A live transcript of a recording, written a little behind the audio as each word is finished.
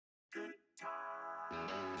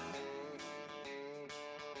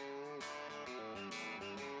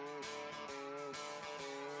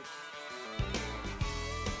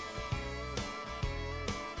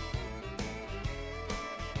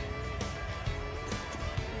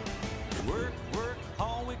Work, work,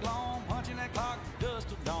 all week long, punching that clock, dust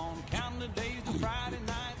till dawn, counting the days to Friday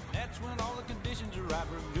night. That's when all the conditions are right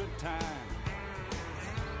for a good time.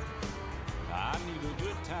 I need a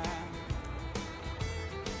good time.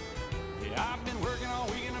 Yeah, I've been working all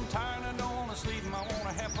week and I'm tired. I don't want to sleep and I want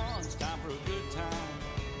to have fun. It's time for a good time.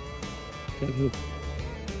 I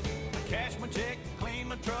cash my check, clean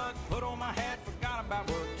my truck, put on my hat, forgot about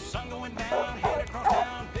work. Sun going down, head across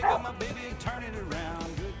town, pick up my baby and turn it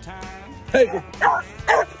around. Good time. Hey,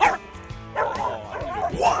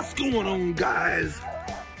 what's going on, guys?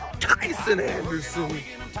 Tyson Anderson,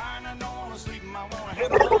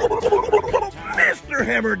 Mr.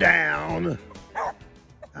 Hammer Down.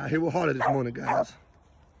 Out here with Harley this morning, guys.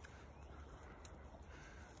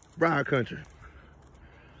 Briar Country.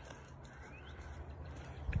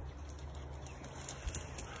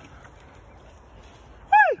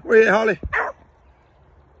 Hey, where you at, Harley?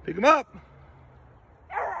 Pick him up.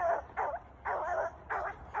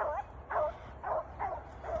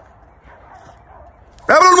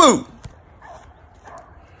 Rabbit on the move.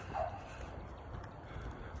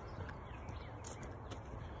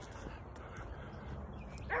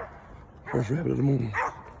 First rabbit of the morning.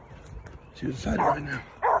 She's excited right now.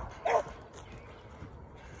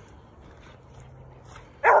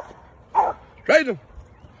 Straighten him.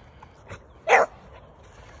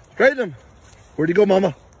 Straighten him. Where'd he go,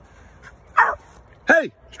 mama?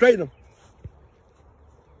 Hey, straighten him.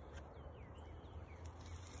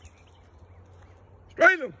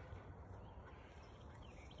 Straighten him.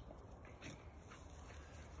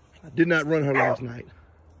 I did not run her last night.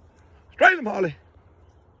 Straighten him, Harley.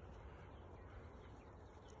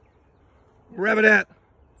 Rabbit at.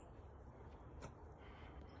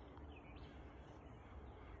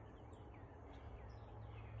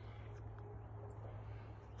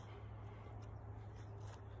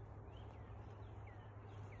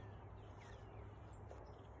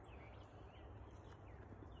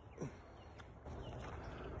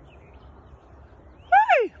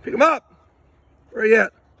 Hey, pick him up. Where are you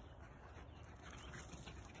at?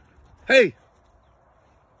 Hey.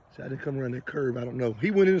 See, I didn't come around that curve. I don't know.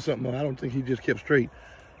 He went into something. I don't think he just kept straight.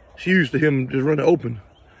 She used to him just running open.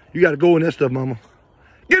 You got to go in that stuff, mama.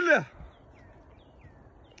 Get in there.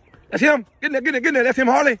 That's him. Get in there, get in there, get in there. That's him,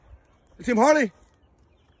 Harley. That's him, Harley.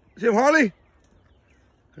 That's him, Harley.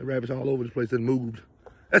 That rabbit's all over this place that moved.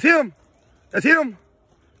 That's him. That's him.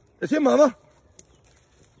 That's him, mama.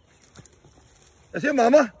 That's him,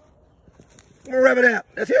 mama. Where rabbit at?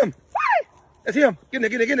 That's him. That's him. Get in there,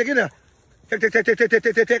 get in there, get in there, get in there. Check.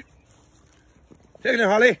 Check it in,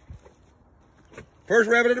 Harley. First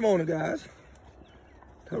rabbit of the morning, guys.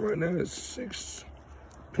 Time right now it's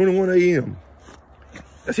 6:21 a.m.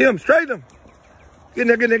 That's him. Straighten him. Get in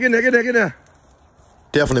there, get in there, get in there, get in there, get in there.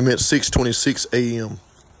 Definitely meant 6:26 a.m.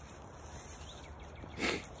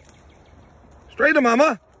 Straighten him,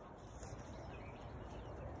 mama.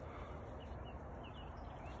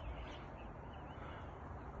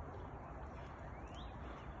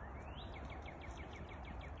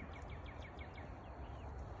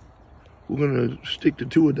 We're gonna stick to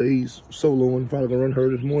 2 a days solo and probably gonna run her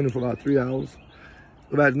this morning for about 3 hours.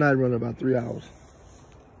 About tonight, run about 3 hours.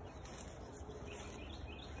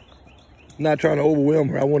 Not trying to overwhelm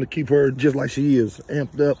her. I want to keep her just like she is,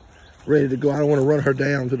 amped up, ready to go. I don't want to run her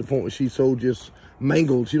down to the point where she's so just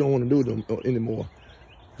mangled. She don't want to do it anymore.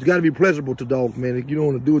 It's got to be pleasurable to dogs, man. You don't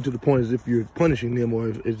want to do it to the point as if you're punishing them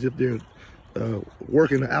or as if they're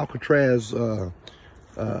working the Alcatraz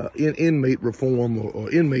inmate reform or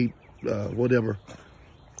inmate whatever.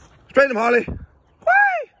 Straighten him, Harley.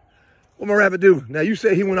 Whee! What my rabbit do? Now you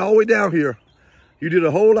said he went all the way down here. You did a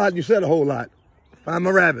whole lot. You said a whole lot. Find my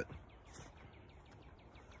rabbit.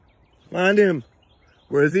 Find him.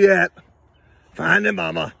 Where is he at? Find him,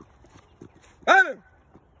 mama. Find him.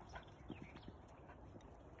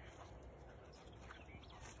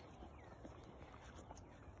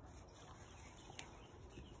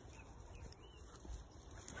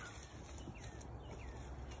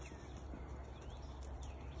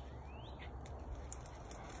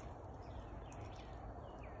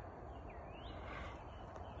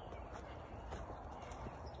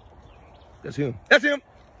 That's him. That's him.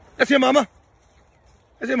 That's him, mama.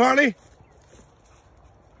 That's him, Harley.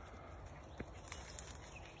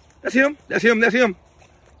 That's him. That's him. That's him.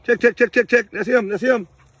 Check. That's him. That's him.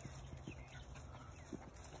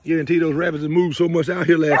 Guarantee those rabbits have moved so much out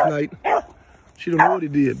here last night. She don't know what he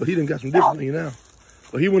did, but he done got some discipline now.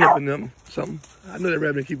 So he went up in them, something. I know that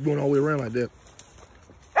rabbit keep going all the way around like that.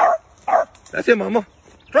 That's it, mama.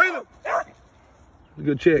 Straight him.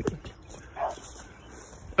 Good check.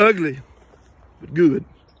 Ugly, but good.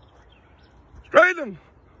 Straight him.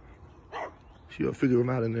 She'll figure him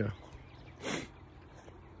out in there.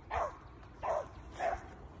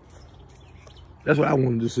 That's what I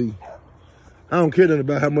wanted to see. I don't care nothing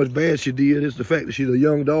about how much bad she did. It's the fact that she's a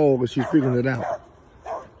young dog and she's figuring it out.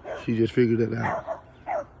 She just figured it out.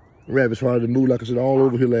 Rabbit started to move, like I said, all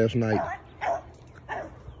over here last night.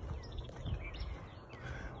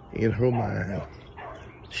 In her mind,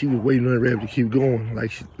 she was waiting on the rabbit to keep going,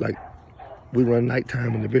 like we run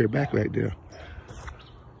nighttime in the very back right there.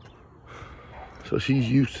 So she's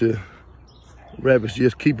used to rabbits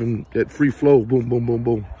just keeping that free flow, boom, boom, boom,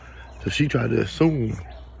 boom. So she tried to assume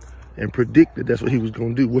and predict that that's what he was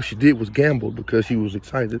going to do. What she did was gamble because she was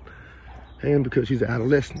excited and because she's an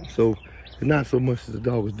adolescent. So it's not so much as the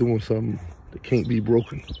dog is doing something that can't be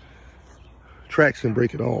broken. Tracks can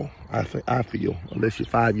break it all, I feel, unless you're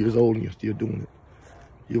 5 years old and you're still doing it.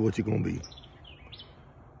 You're what you're going to be.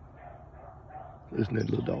 Listen to that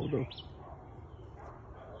little dog, though.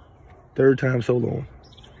 Third time so long.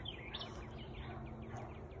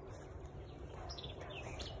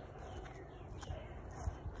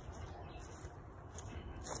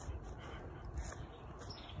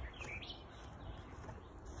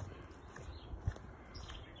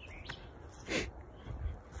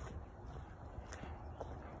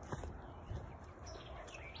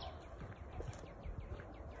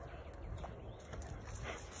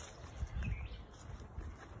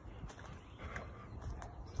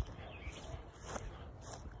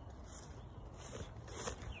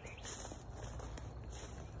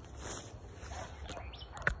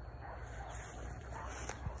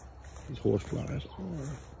 These horse flies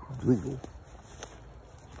are brutal.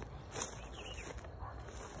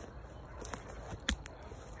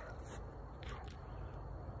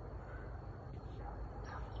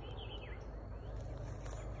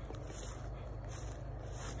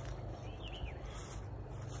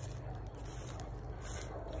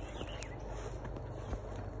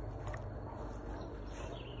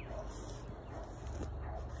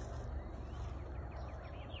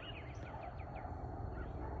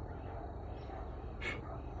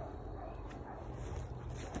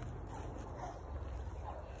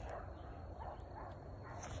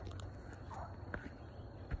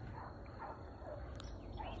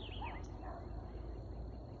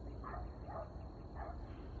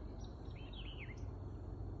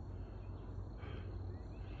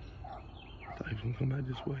 Tyson gonna come out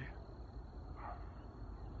this way.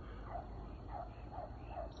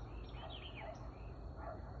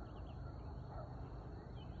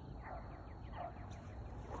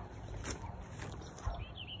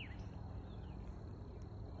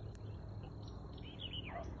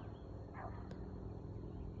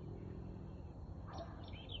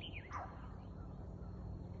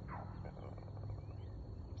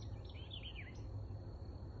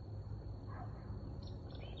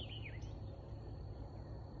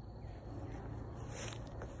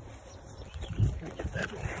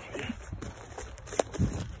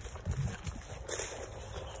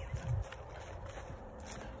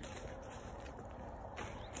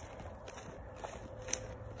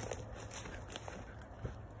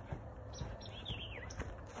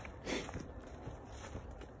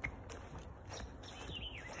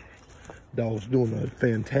 Dog's doing a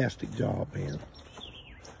fantastic job, man.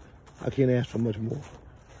 I can't ask for much more.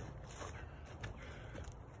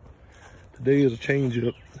 Today is a change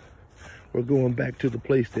up. We're going back to the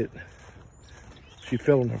place that she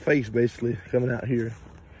fell on her face, basically, coming out here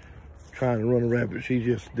trying to run a rabbit. She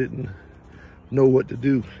just didn't know what to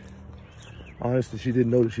do. Honestly, she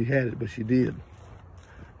didn't know that she had it, but she did.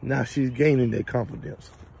 Now she's gaining that confidence.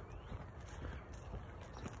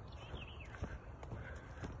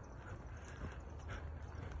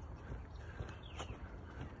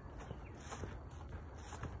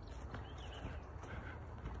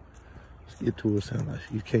 Get to her, sound like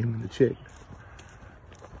she came in to check.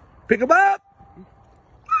 Pick him up!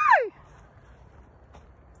 Hey!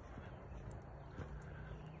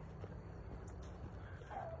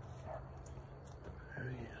 There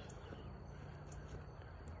he is.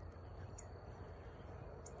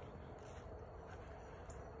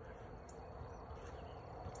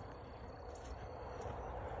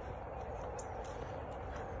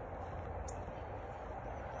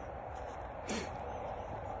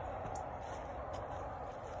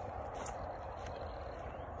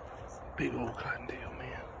 Big old cottontail,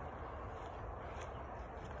 man.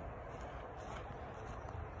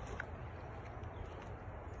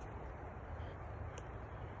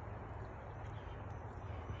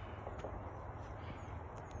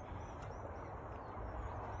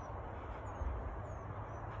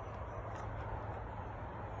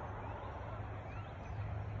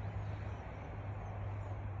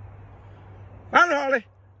 morning, Harley.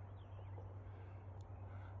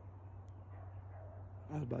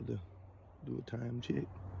 I was about to do a time check.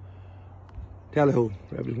 Tally ho,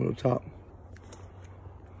 rabbit went up top.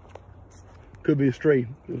 Could be a stray.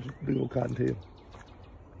 It was a big old cottontail.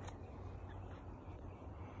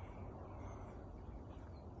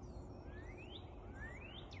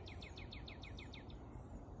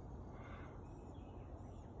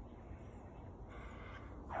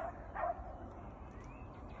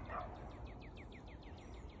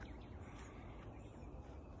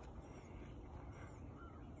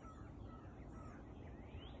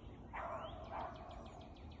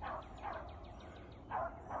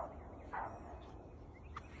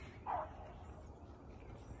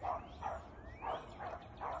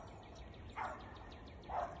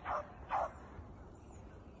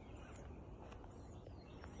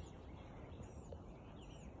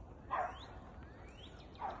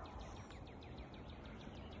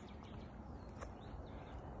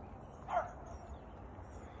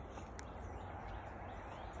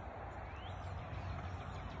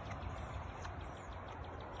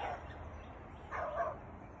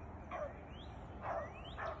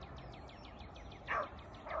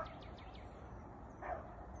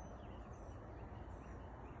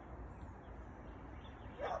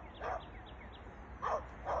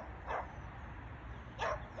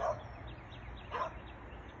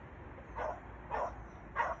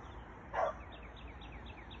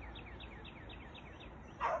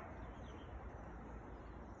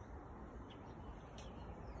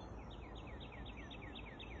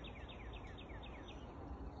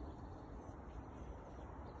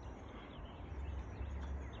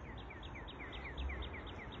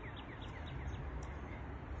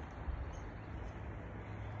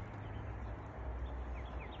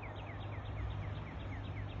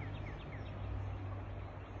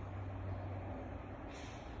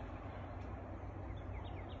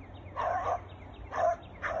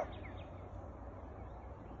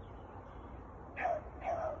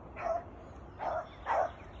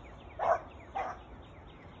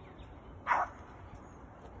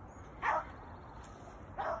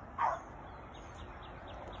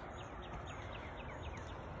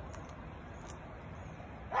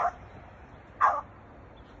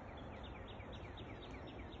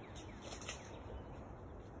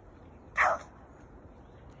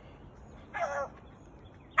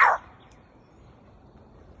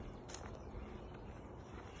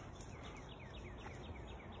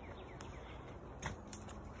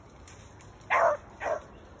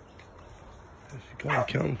 Kind of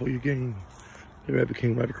counting for your game. The rabbit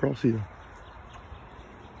came right across here.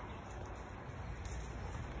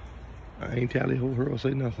 I ain't tally ho her or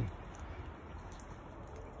say nothing.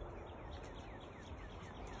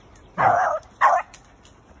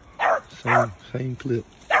 Same clip.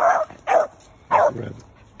 That's the rabbit.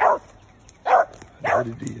 That's what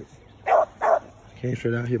he did. Came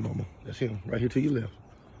straight out here, mama. That's him. Right here to your left.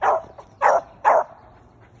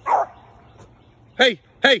 Hey,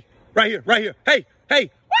 hey! Right here, right here. Hey, hey,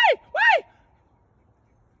 wait!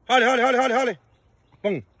 Harley.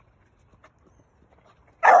 Boom.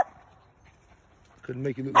 Couldn't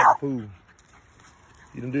make it look like a fool.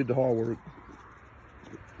 You done did the hard work.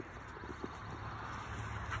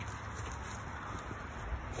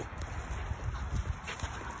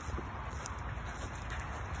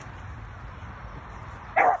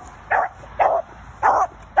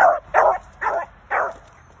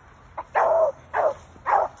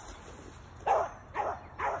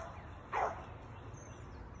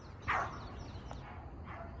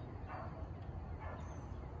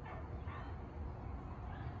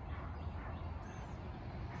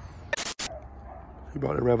 She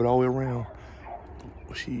brought that rabbit all the way around.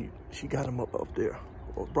 She got him up there,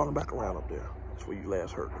 or brought him back around up there. That's where you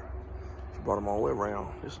last heard her. She brought him all the way around.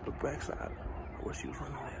 This is the backside where she was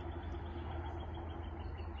running at.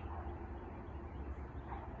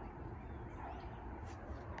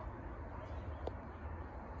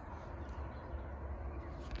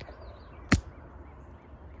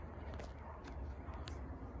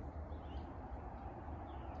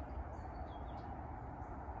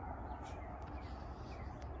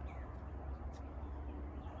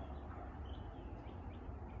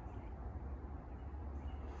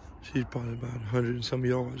 She's probably about 100 and some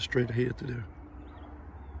yards straight ahead to there.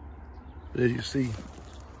 But as you see,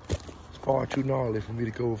 it's far too gnarly for me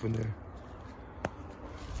to go from there.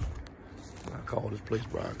 I call this place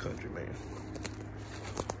Briar Country, man.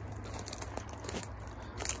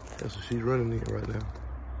 That's what she's running in right now.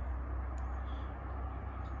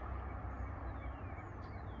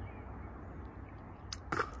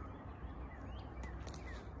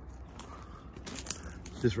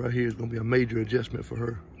 This right here is gonna be a major adjustment for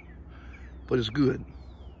her, but it's good.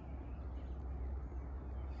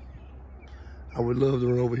 I would love to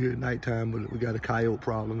run over here at nighttime, but we got a coyote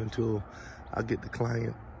problem until I get the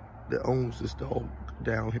client that owns this dog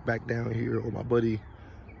back down here, or my buddy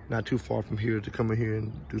not too far from here, to come in here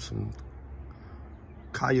and do some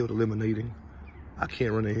coyote eliminating. I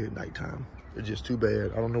can't run in here at nighttime. It's just too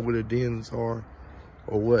bad. I don't know where the dens are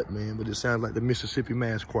or what, man, but it sounds like the Mississippi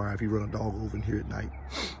Mass Choir if you run a dog over in here at night.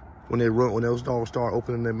 When those dogs start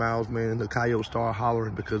opening their mouths, man, the coyotes start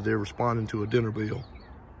hollering because they're responding to a dinner bell,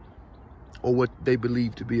 or what they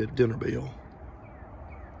believe to be a dinner bell.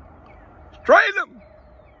 Straighten them!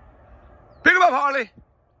 Pick him up, Harley!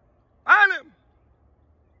 Find him!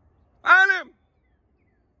 Find him!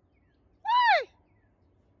 Whee!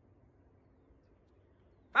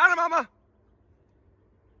 Find him, mama!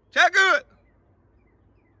 Check good!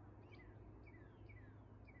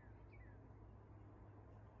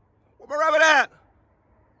 Where my rabbit at?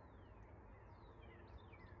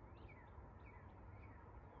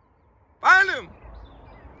 Find him!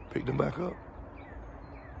 Pick them back up.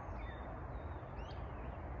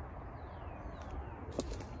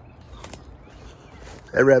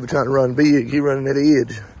 That rabbit trying to run big, he running at the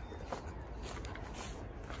edge.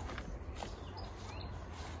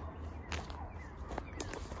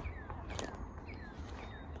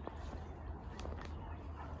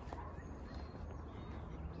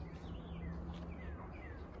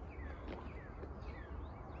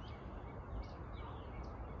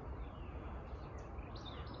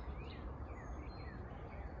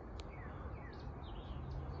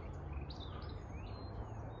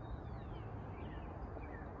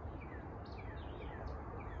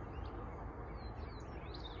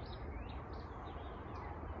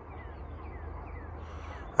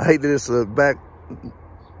 I hate that it's a back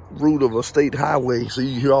route of a state highway, so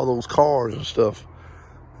you hear all those cars and stuff.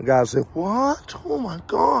 The guy said, what? Oh my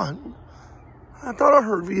God. I thought I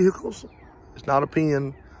heard vehicles. It's not a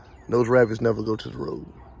pen. Those rabbits never go to the road.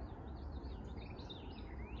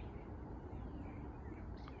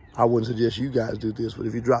 I wouldn't suggest you guys do this, but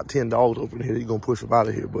if you drop 10 dogs over in here, you're gonna push them out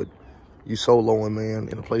of here. But you soloing, man,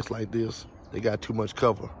 in a place like this, they got too much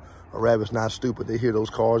cover. A rabbit's not stupid. They hear those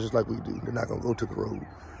cars just like we do. They're not gonna go to the road.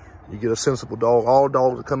 You get a sensible dog. All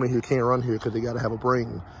dogs that come in here can't run here because they gotta have a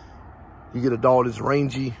brain. You get a dog that's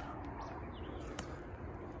rangy,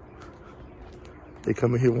 they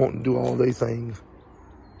come in here wanting to do all their things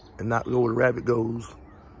and not go where the rabbit goes.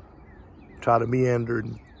 Try to meander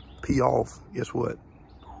and pee off. Guess what?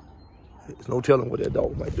 There's no telling what that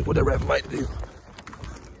dog might do, what that rabbit might do.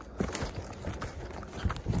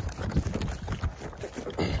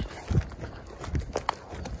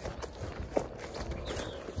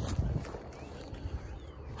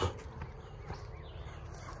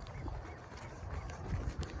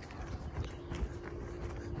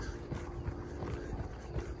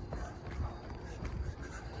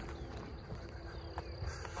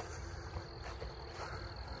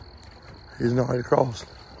 He's not right across.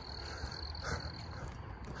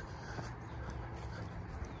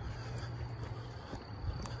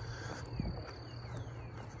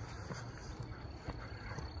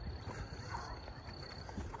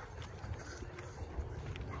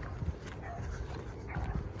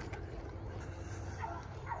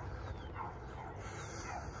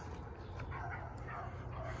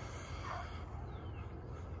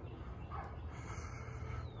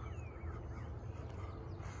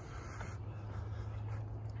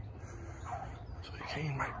 So he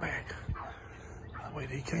came right back the way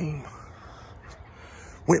that he came.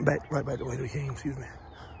 Went back right back the way that he came, excuse me.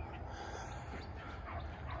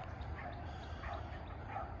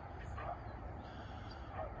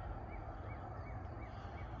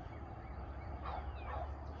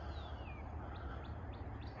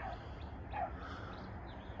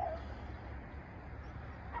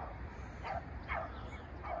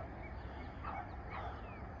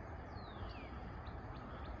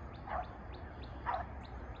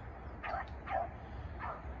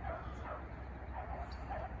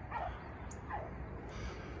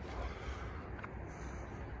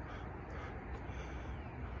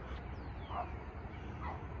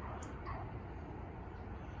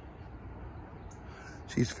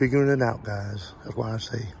 She's figuring it out, guys. That's why I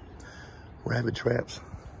say rabbit traps.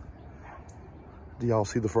 Do y'all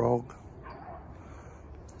see the frog?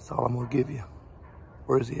 That's all I'm gonna give you.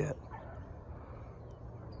 Where is he at?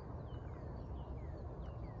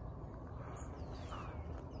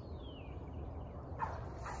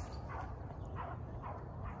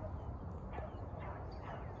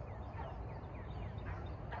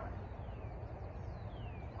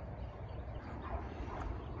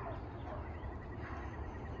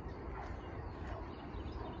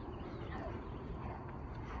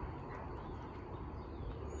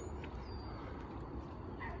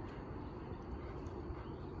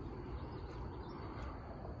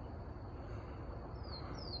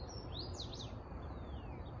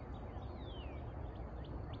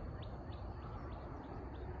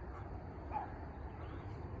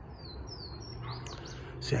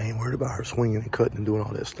 See, I ain't worried about her swinging and cutting and doing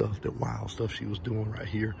all that stuff, that wild stuff she was doing right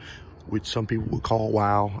here, which some people would call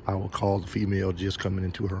wild. I would call the female just coming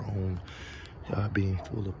into her own, being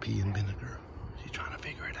full of pee and vinegar. She's trying to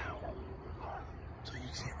figure it out. So you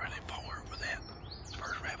can't really fault her for that. It's the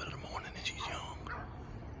first rabbit of the morning and she's young.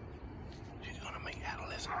 She's gonna make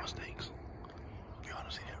adolescent mistakes. You ought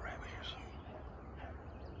to see that rabbit here soon.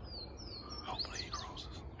 Hopefully he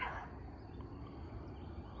crosses.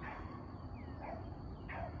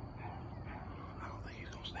 I don't think he's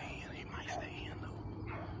gonna stay in. He might stay in though.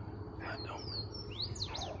 I don't.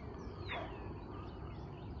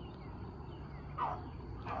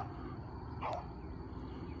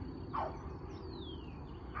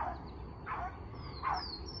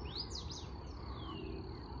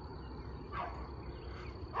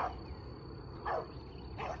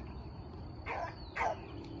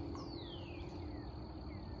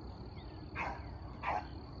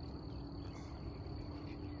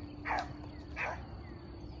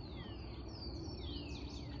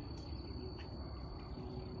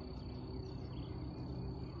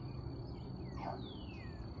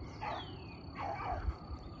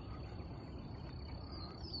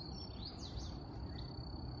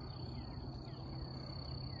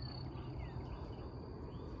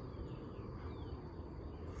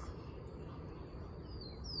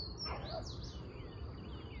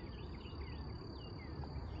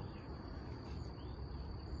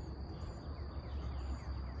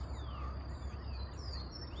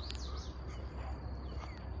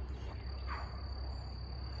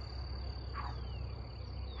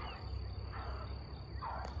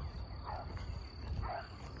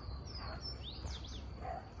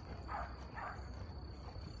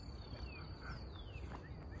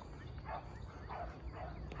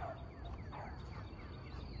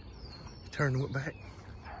 Turned and went back.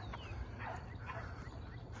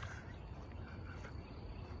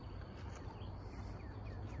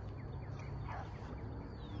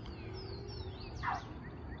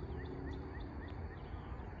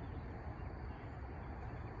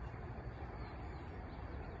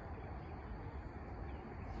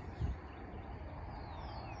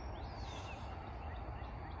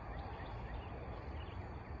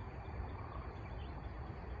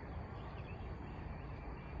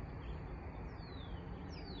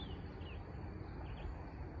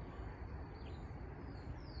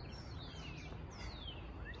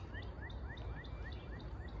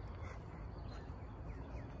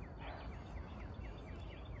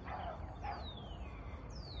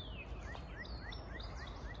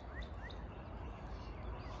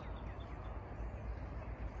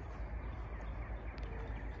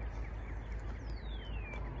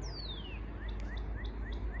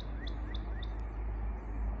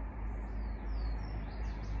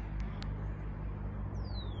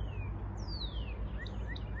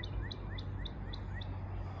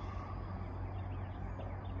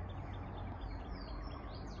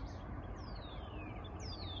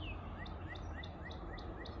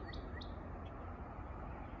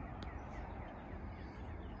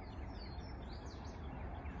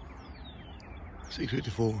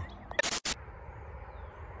 $6.54.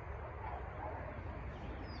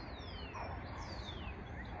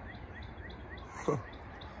 Huh.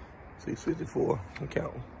 $6.54. I'm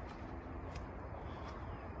counting.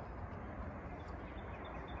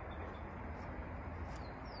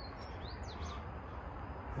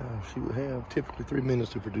 She would have typically 3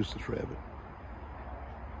 minutes to produce this rabbit.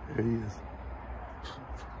 There he is.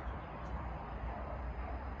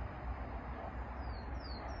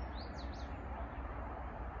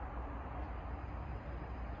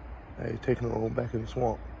 He's taking her on back in the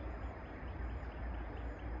swamp.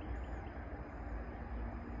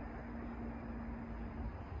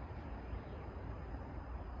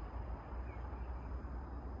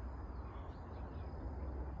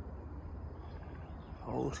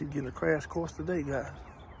 Oh, she's getting a crash course today, guys.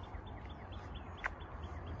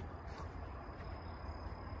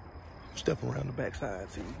 Step around the backside,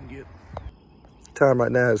 see what you can get. Time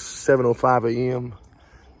right now is 7:05 a.m.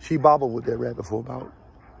 She bobbled with that rabbit for about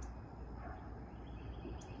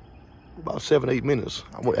 7-8 minutes.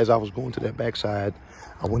 As I was going to that backside,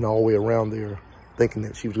 I went all the way around there thinking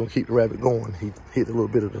that she was going to keep the rabbit going. He hit a little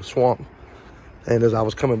bit of the swamp. And as I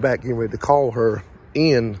was coming back, getting ready to call her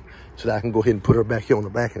in so that I can go ahead and put her back here on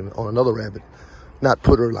the back end on another rabbit. Not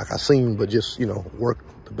put her like I seen, but just, you know, work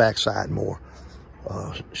the backside more.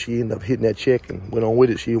 She ended up hitting that check and went on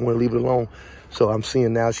with it. She didn't want to leave it alone. So I'm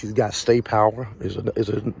seeing now she's got stay power. Is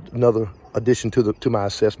another addition to my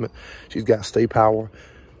assessment. She's got stay power.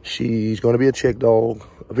 She's going to be a check dog.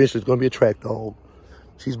 Eventually, it's going to be a track dog.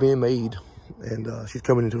 She's being made, and she's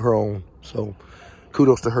coming into her own. So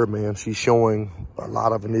kudos to her, man. She's showing a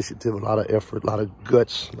lot of initiative, a lot of effort, a lot of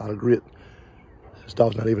guts, a lot of grit. This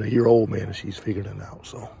dog's not even a year old, man, and she's figured it out.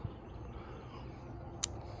 So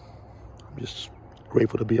I'm just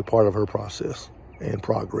grateful to be a part of her process and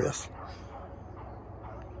progress.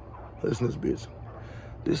 Listen to this bitch.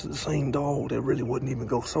 This is the same dog that really wouldn't even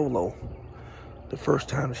go solo. The first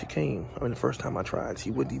time she came, the first time I tried,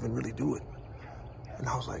 she wouldn't even really do it. And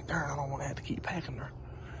I was like, darn, I don't want to have to keep packing her.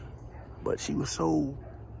 But she was so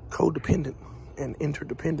codependent and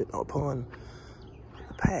interdependent upon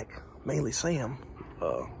the pack, mainly Sam,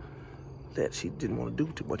 that she didn't want to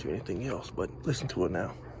do too much of anything else. But listen to her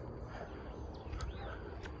now.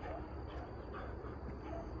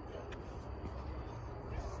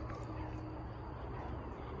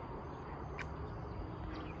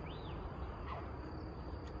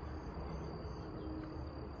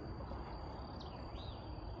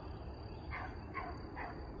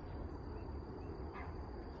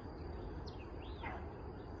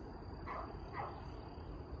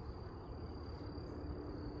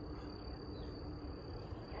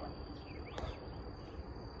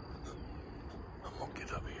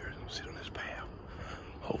 Get up here and sit on this path.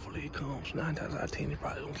 Hopefully he comes. 9 times out of 10, he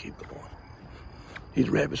probably don't keep going. These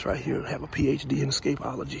rabbits right here have a PhD in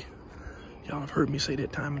escapology. Y'all have heard me say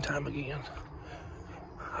that time and time again.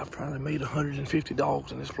 I've probably made 150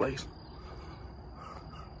 dogs in this place.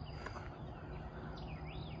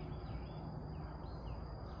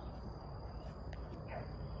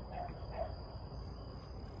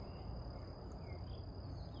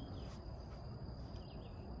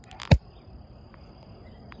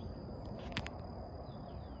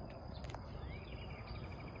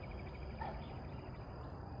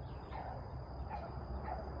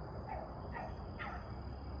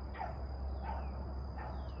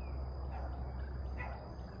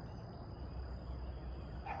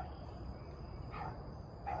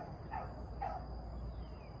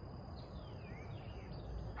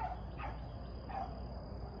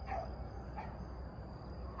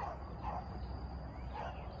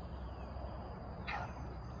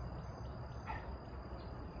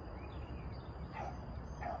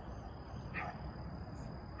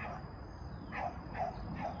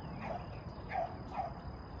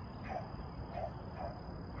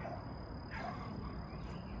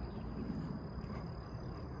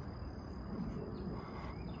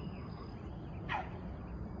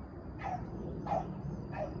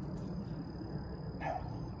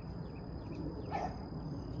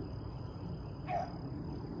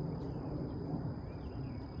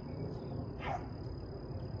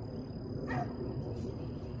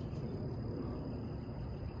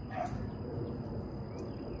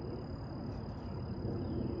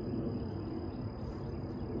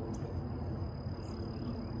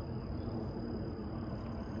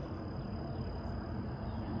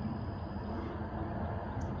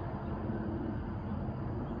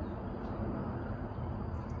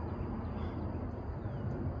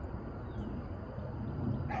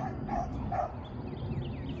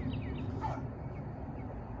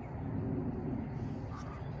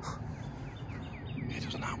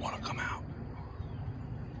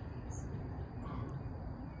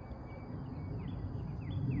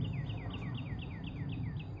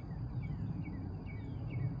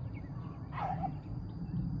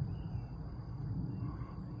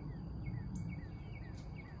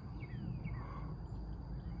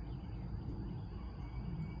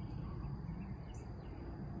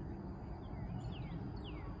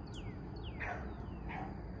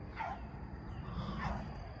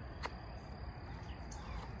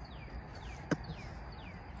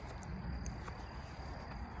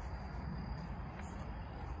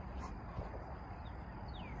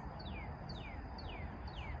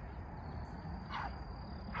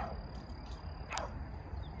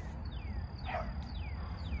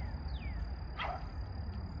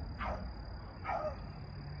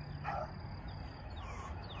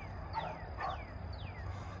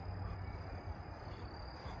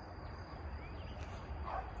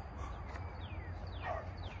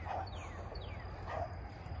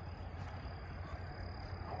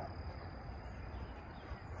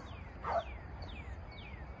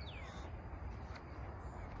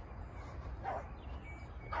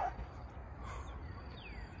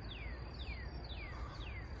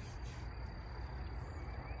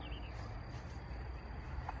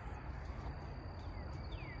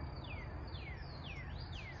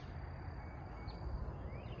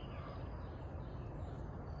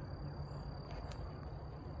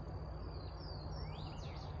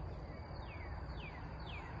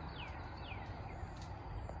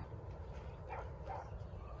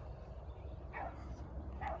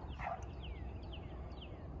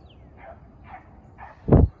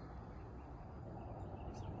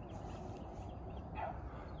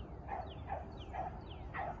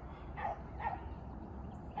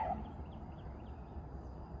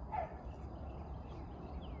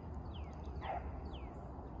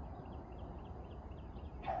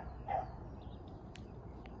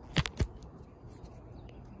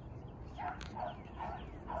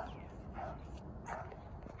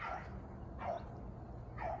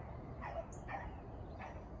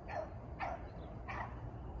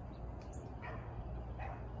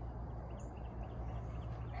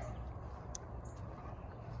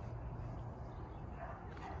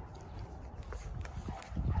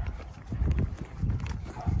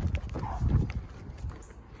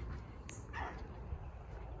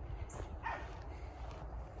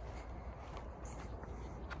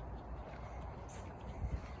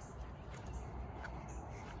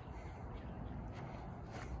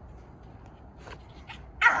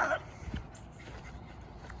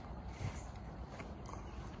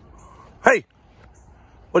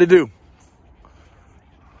 What'd he do?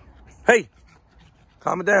 Hey,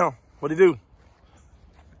 calm it down. What'd he do?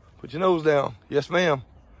 Put your nose down. Yes, ma'am.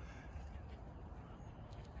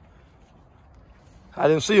 I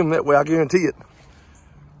didn't see him that way, I guarantee it.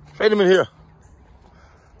 Fade him in here.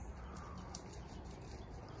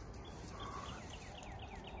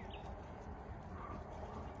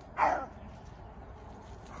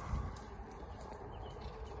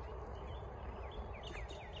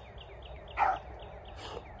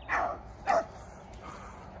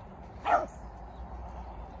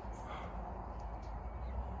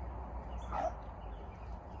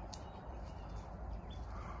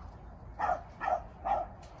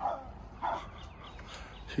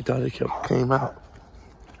 She thought it came out.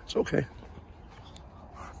 It's okay.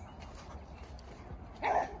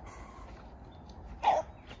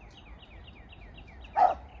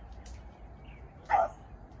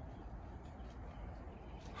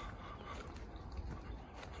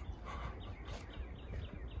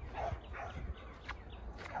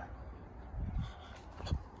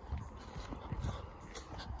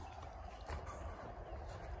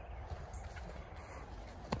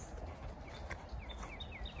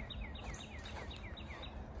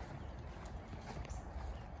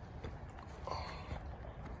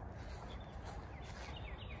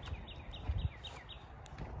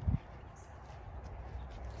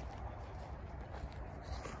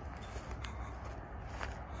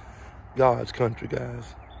 God's country,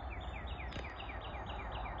 guys.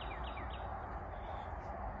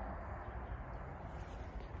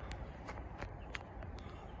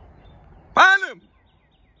 Find him!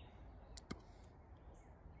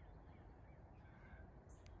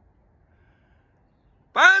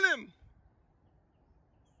 Find him!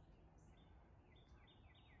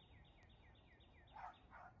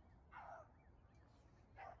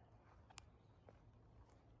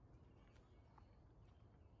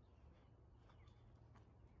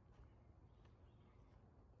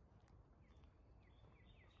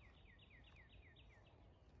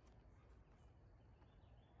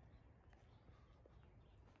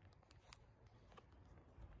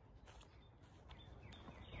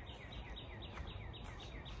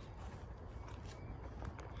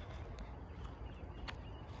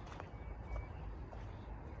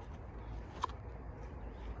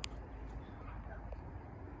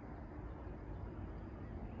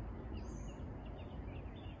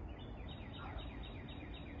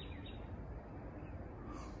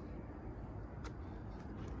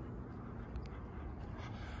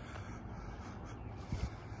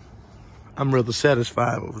 I'm rather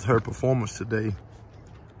satisfied with her performance today.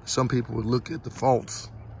 Some people would look at the faults,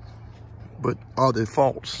 but are they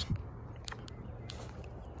faults?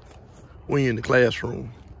 When you're in the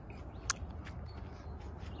classroom,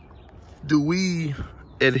 do we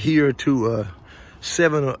adhere to a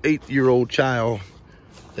 7 or 8 year old child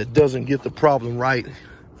that doesn't get the problem right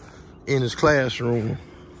in his classroom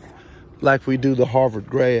like we do the Harvard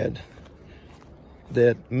grad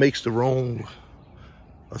that makes the wrong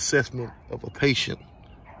assessment of a patient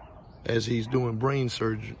as he's doing brain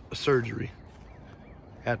surgery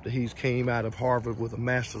after he's came out of Harvard with a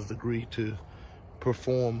master's degree to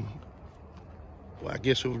perform, well, I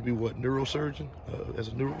guess it would be what, neurosurgeon? As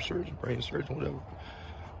a neurosurgeon, brain surgeon, whatever.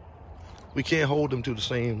 We can't hold them to the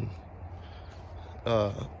same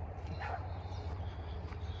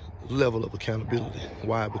level of accountability.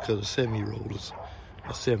 Why? Because a 7-year-old is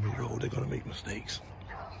a 7-year-old. They're gonna make mistakes.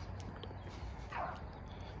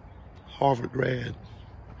 Harvard grad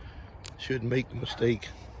shouldn't make the mistake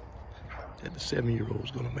that the 7-year-old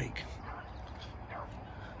is gonna make.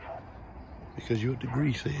 Because your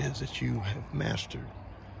degree says that you have mastered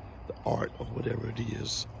the art or whatever it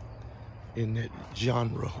is in that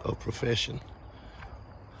genre of profession.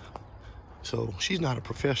 So she's not a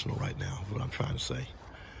professional right now, is what I'm trying to say.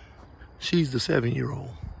 She's the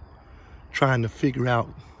 7-year-old trying to figure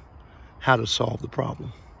out how to solve the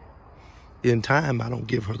problem. In time, I don't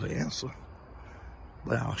give her the answer,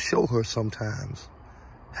 but I'll show her sometimes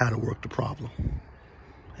how to work the problem.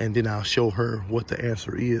 And then I'll show her what the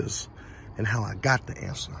answer is and how I got the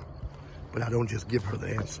answer. But I don't just give her the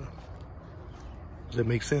answer. Does that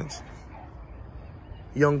make sense?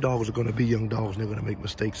 Young dogs are gonna be young dogs, and they're gonna make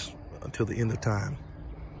mistakes until the end of time.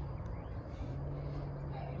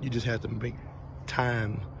 You just have to make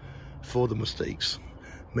time for the mistakes.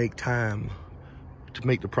 Make time to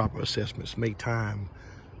make the proper assessments. Make time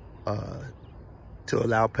to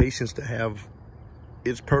allow patience to have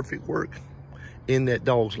its perfect work in that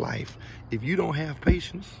dog's life. If you don't have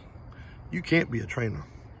patience, you can't be a trainer.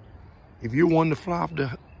 If you're one to fly off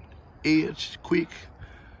the edge quick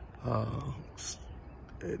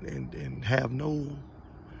and have no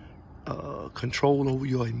control over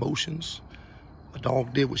your emotions. A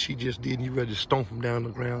dog did what she just did, and you ready to stomp him down the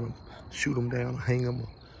ground, and shoot him down, hang him,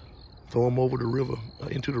 throw him over the river,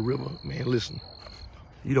 into the river. Man, listen,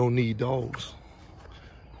 you don't need dogs.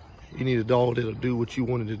 You need a dog that'll do what you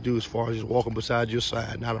wanted to do as far as just walking beside your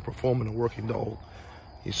side, not a performing or working dog.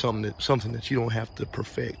 It's something that you don't have to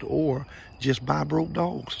perfect, or just buy broke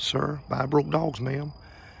dogs, sir. Buy broke dogs, ma'am.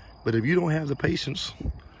 But if you don't have the patience,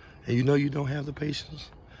 and you know you don't have the patience,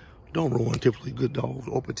 don't ruin typically good dogs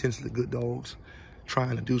or potentially good dogs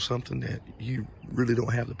trying to do something that you really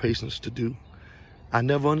don't have the patience to do. I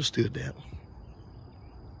never understood that.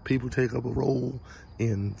 People take up a role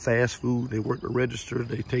in fast food. They work the register.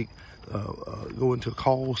 They go into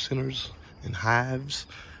call centers and hives,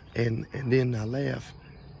 and then I laugh.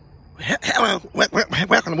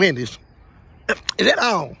 Welcome to Wendy's. Is that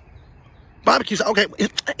all? Barbecue sauce? Okay,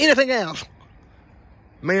 anything else?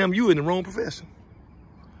 Ma'am, you in the wrong profession.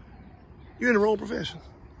 You're in the wrong profession.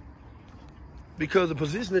 Because the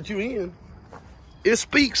position that you're in, it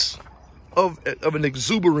speaks of an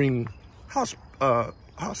exuberating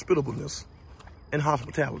hospitableness and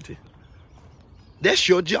hospitality. That's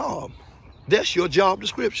your job. That's your job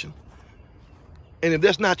description. And if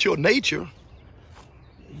that's not your nature,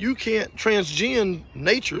 you can't transcend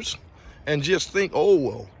natures and just think, oh,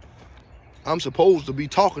 well, I'm supposed to be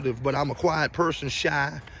talkative, but I'm a quiet person,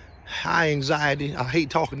 shy, high anxiety. I hate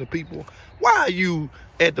talking to people. Why are you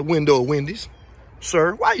at the window of Wendy's,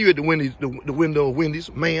 sir? Why are you at the window of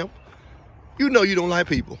Wendy's, ma'am? You know you don't like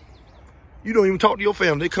people. You don't even talk to your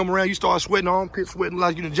family. They come around, you start sweating, armpits sweating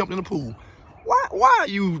like you done jumped in the pool. Why are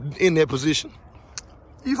you in that position?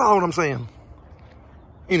 You follow what I'm saying?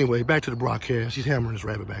 Anyway, back to the broadcast. He's hammering this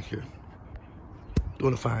rabbit back here.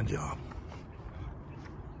 Doing a fine job.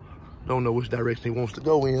 Don't know which direction he wants to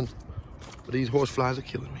go in, but these horse flies are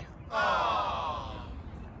killing me.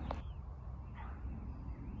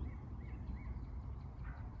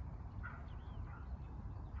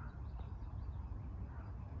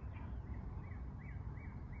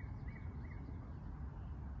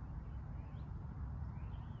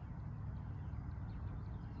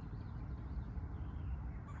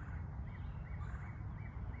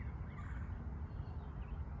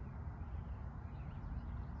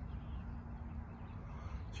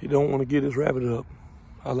 She don't want to get this rabbit up.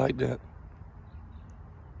 I like that.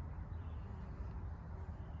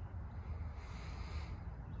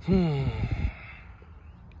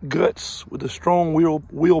 Guts with a strong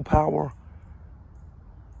willpower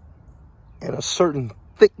and a certain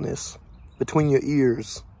thickness between your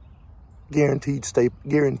ears guarantees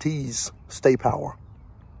stay power,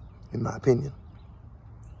 in my opinion.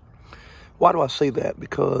 Why do I say that?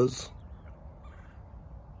 Because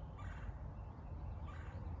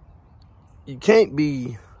you can't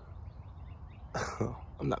be,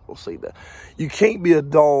 I'm not going to say that. You can't be a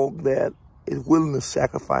dog that is willing to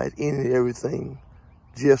sacrifice any and everything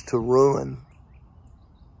just to run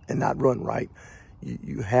and not run right.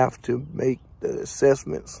 You have to make the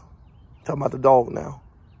assessments, I'm talking about the dog now,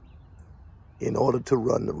 in order to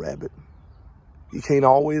run the rabbit. You can't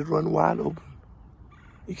always run wide open.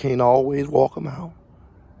 You can't always walk them out.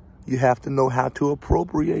 You have to know how to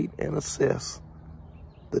appropriate and assess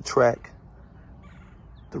the track,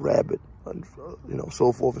 the rabbit, you know,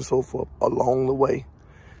 so forth and so forth along the way.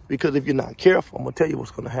 Because if you're not careful, I'm going to tell you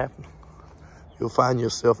what's going to happen. You'll find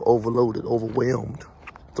yourself overloaded, overwhelmed,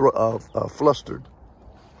 flustered,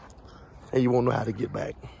 and you won't know how to get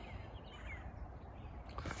back.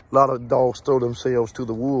 A lot of dogs throw themselves to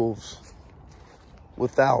the wolves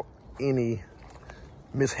without any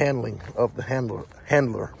mishandling of the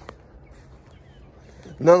handler.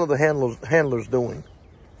 None of the handlers doing.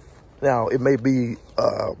 Now, it may be,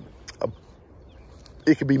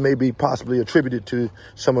 it could be maybe possibly attributed to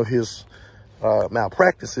some of his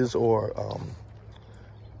malpractices or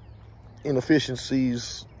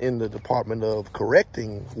inefficiencies in the department of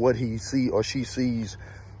correcting what he or she sees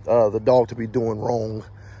the dog to be doing wrong.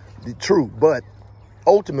 True, but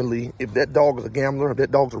ultimately, if that dog is a gambler, if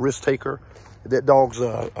that dog's a risk taker, if that dog's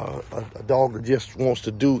a dog that just wants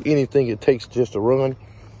to do anything it takes just to run,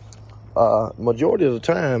 majority of the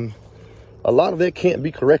time, a lot of that can't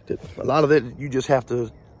be corrected. A lot of that, you just have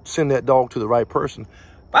to send that dog to the right person.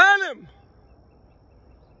 Find him!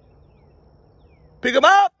 Pick him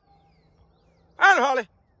up! Find him, Harley!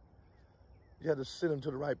 You have to send him to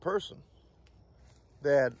the right person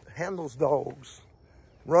that handles dogs,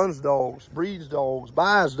 runs dogs, breeds dogs,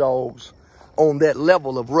 buys dogs on that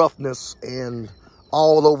level of roughness and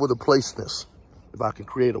all over the placeness, if I can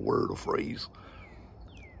create a word or phrase.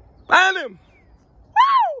 Find him!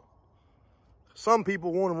 Woo! Some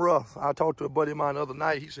people want them rough. I talked to a buddy of mine the other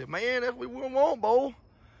night. He said, man, that's what we want, Bo.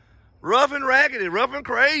 Rough and raggedy, rough and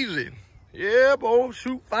crazy. Yeah, Bo,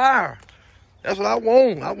 shoot fire. That's what I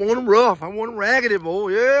want. I want them rough. I want them raggedy, Bo.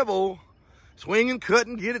 Yeah, Bo. Swinging,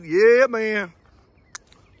 cutting, get it. Yeah, man.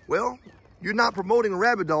 Well, you're not promoting a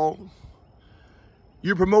rabbit dog.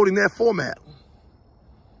 You're promoting that format.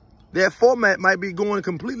 That format might be going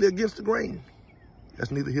completely against the grain. That's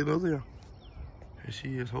neither here nor there. There she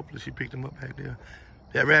is. Hopefully she picked him up back there.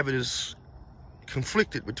 That rabbit is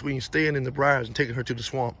conflicted between staying in the briars and taking her to the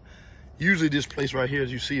swamp. Usually this place right here,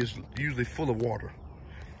 as you see, is usually full of water.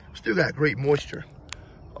 Still got great moisture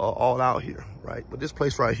all out here, right? But this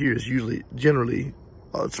place right here is generally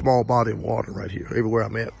a small body of water right here, everywhere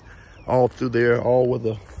I'm at. All through there, all where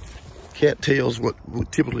the cattails, what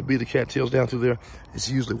would typically be the cattails down through there,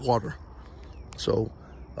 it's usually water. So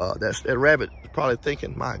that rabbit is probably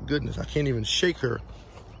thinking, my goodness, I can't even shake her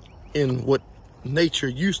in what nature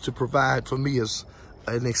used to provide for me as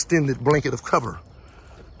an extended blanket of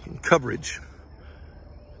coverage.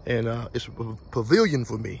 And it's a pavilion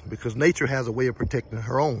for me because nature has a way of protecting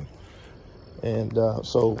her own. And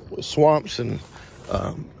so swamps and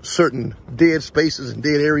certain dead spaces and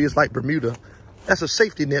dead areas like Bermuda, that's a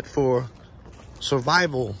safety net for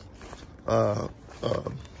survival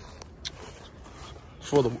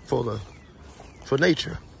for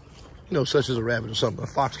nature. You know, such as a rabbit or something. A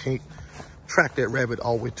fox can't track that rabbit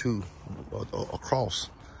all the way to across.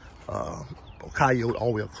 A coyote all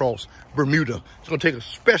the way across Bermuda. It's gonna take a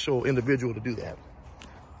special individual to do that.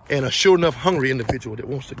 And a sure enough hungry individual that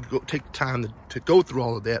wants to take time to go through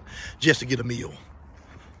all of that just to get a meal.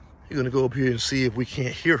 You're gonna go up here and see if we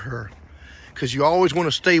can't hear her. Because you always want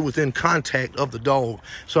to stay within contact of the dog.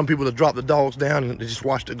 Some people that drop the dogs down and they just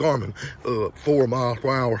watch the Garmin. 4 miles per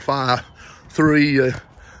hour, 5, 3, they're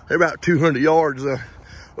about 200 yards. Well,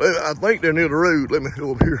 I think they're near the road. Let me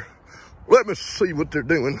go up here. Let me see what they're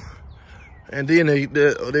doing. And then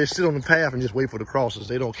they sit on the path and just wait for the crosses.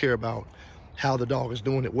 They don't care about how the dog is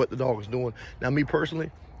doing it, what the dog is doing. Now, me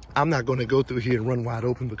personally, I'm not going to go through here and run wide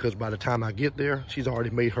open because by the time I get there, she's already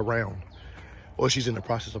made her round. Or she's in the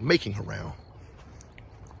process of making her round.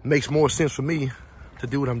 Makes more sense for me to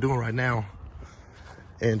do what I'm doing right now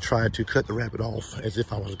and try to cut the rabbit off as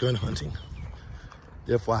if I was gun hunting.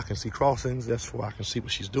 Therefore, I can see crossings. That's why I can see what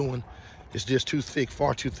she's doing. It's just too thick,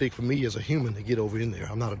 far too thick for me as a human to get over in there.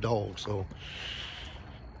 I'm not a dog, so.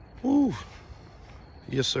 Woo.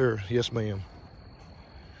 Yes, sir. Yes, ma'am.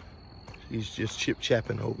 He's just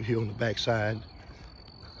chip-chapping over here on the backside.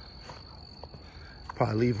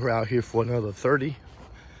 Probably leave her out here for another 30.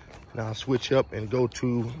 Now I'll switch up and go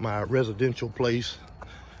to my residential place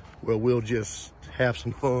where we'll just have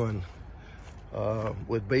some fun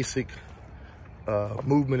with basic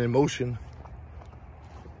movement and motion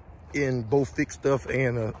in both thick stuff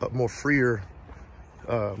and a more freer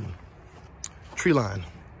tree line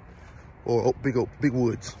or big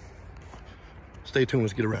woods. Stay tuned,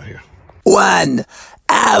 let's get around here. 1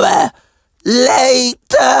 hour later.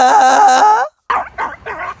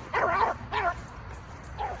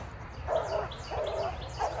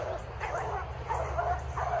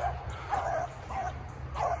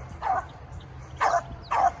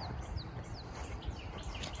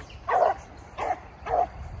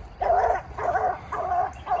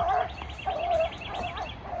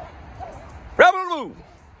 Rabbit-a-loo!